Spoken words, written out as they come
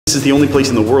This is the only place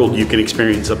in the world you can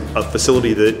experience a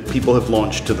facility that people have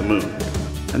launched to the moon.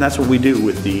 And that's what we do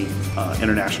with the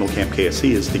International Camp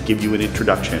KSC, is to give you an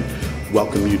introduction,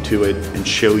 welcome you to it, and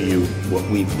show you what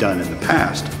we've done in the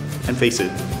past. And face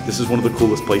it, this is one of the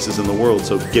coolest places in the world,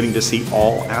 so getting to see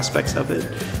all aspects of it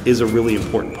is a really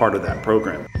important part of that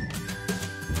program.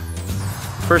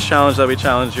 First challenge that we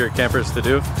challenge your campers to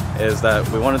do is that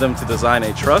we wanted them to design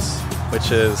a truss, which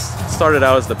started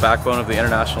out as the backbone of the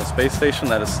International Space Station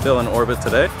that is still in orbit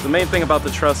today. The main thing about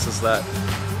the truss is that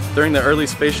during the early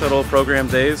space shuttle program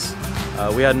days,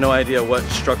 we had no idea what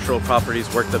structural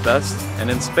properties worked the best, and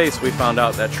in space we found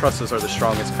out that trusses are the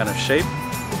strongest kind of shape,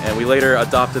 and we later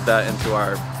adopted that into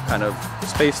our kind of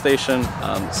space station.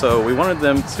 So we wanted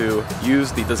them to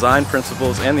use the design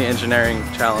principles and the engineering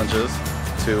challenges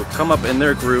to come up in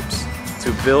their groups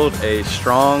to build a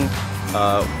strong,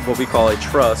 what we call a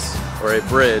truss or a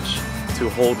bridge to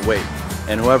hold weight.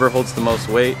 And whoever holds the most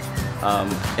weight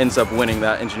ends up winning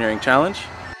that engineering challenge.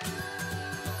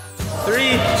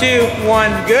 3, 2,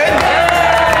 1, good.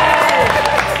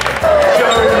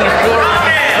 Show the floor.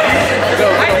 Go.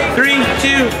 3,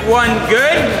 2, 1,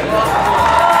 good.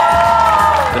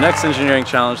 The next engineering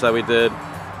challenge that we did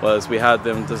was we had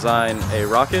them design a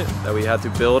rocket that we had to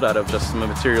build out of just some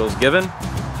materials given.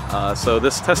 So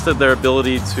this tested their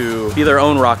ability to be their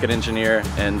own rocket engineer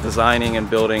and designing and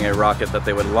building a rocket that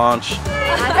they would launch.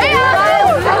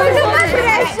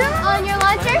 On your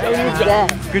launcher?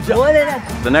 Good job.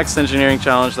 The next engineering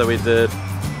challenge that we did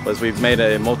was we've made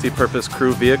a multi-purpose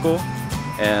crew vehicle,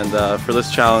 and for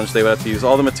this challenge they would have to use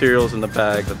all the materials in the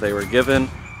bag that they were given,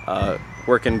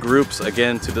 work in groups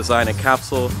again to design a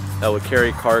capsule that would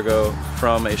carry cargo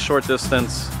from a short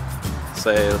distance,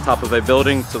 say the top of a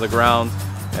building, to the ground,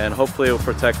 and hopefully it will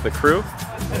protect the crew.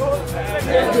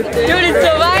 Dude, it's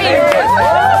surviving!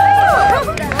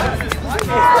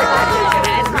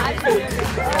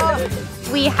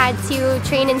 We had to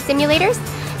train in simulators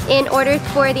in order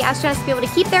for the astronauts to be able to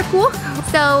keep their cool.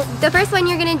 So the first one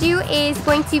you're going to do is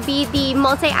going to be the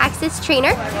multi-axis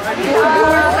trainer.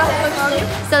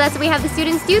 So that's what we have the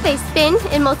students do. They spin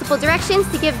in multiple directions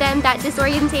to give them that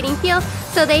disorientating feel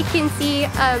so they can see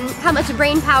how much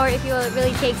brain power, if you will, it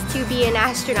really takes to be an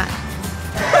astronaut.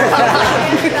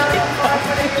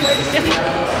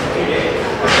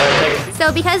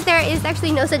 So because there is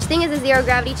actually no such thing as a zero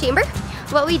gravity chamber,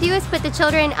 what we do is put the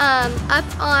children up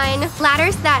on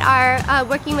ladders that are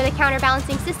working with a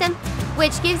counterbalancing system,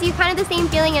 which gives you kind of the same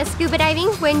feeling as scuba diving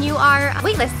when you are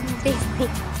weightless, basically.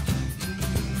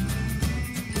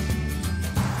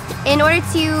 In order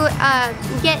to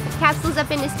get capsules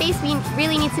up into space, we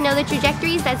really need to know the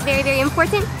trajectories. That's very, very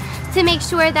important to make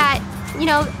sure that, you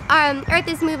know, Earth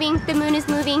is moving, the moon is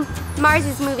moving, Mars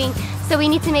is moving. So we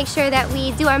need to make sure that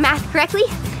we do our math correctly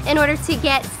in order to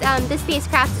get the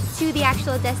spacecraft to the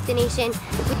actual destination.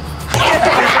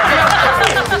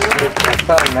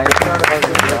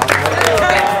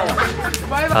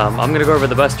 I'm going to go over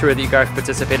the bus tour that you guys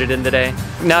participated in today.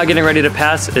 Now getting ready to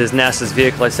pass is NASA's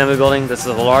Vehicle Assembly Building. This is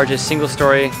the largest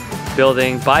single-story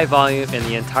building by volume in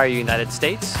the entire United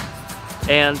States.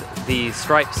 And the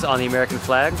stripes on the American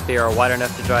flag, they are wide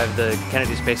enough to drive the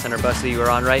Kennedy Space Center bus that you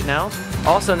are on right now.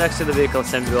 Also next to the Vehicle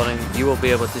Assembly Building, you will be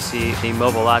able to see the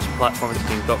mobile launch platform that's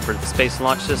being built for the Space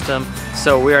Launch System.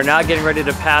 So we are now getting ready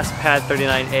to pass pad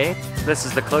 39A. This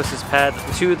is the closest pad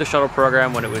to the shuttle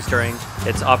program when it was during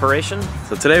its operation.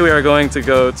 So today we are going to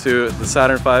go to the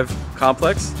Saturn V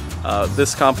complex.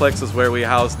 This complex is where we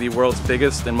house the world's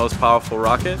biggest and most powerful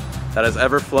rocket that has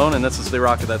ever flown, and this is the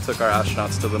rocket that took our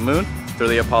astronauts to the moon through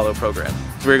the Apollo program.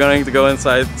 We're going to go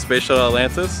inside Space Shuttle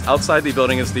Atlantis. Outside the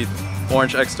building is the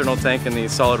orange external tank and the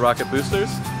solid rocket boosters,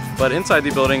 but inside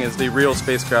the building is the real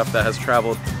spacecraft that has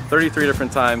traveled 33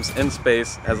 different times in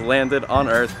space, has landed on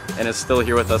Earth, and is still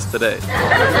here with us today.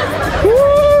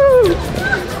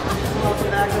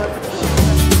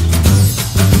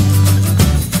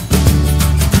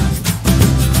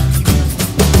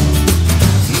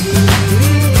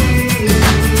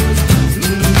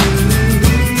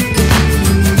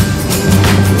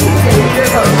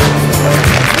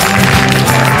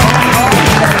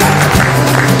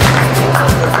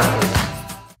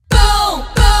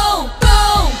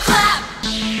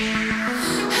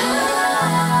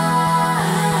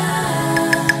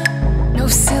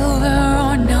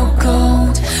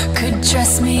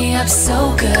 Dress me up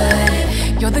so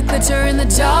good. You're the glitter in the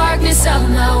darkness of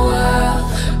my world.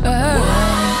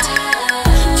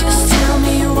 Just tell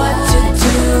me what to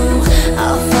do.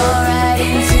 I'll fall right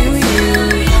into you.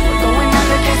 We're going up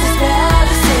against the spell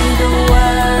to say the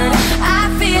word. I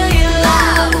feel your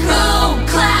love. Boom,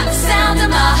 clap, sound of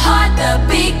my heart. The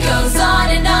beat goes on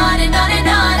and on and on and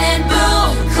on.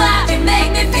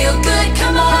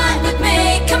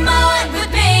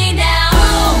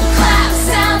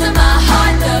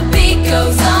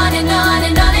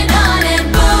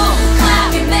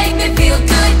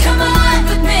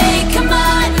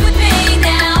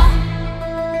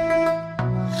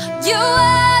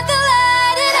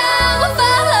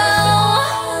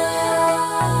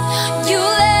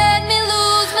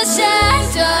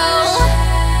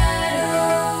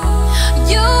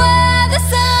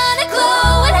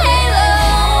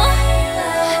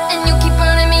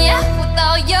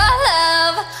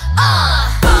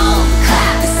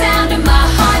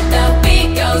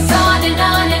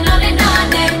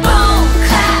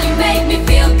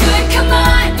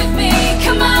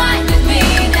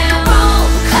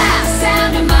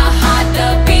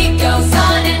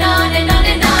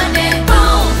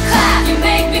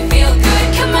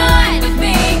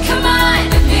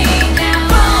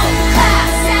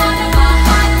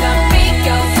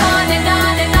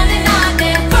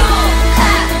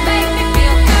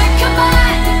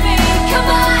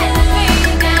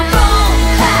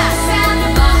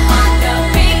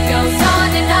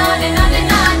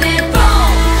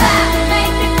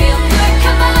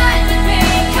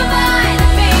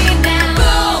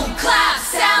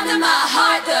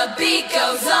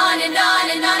 goes on and on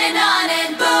and on and on,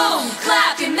 and boom,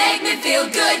 clap and make me feel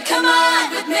good, come on.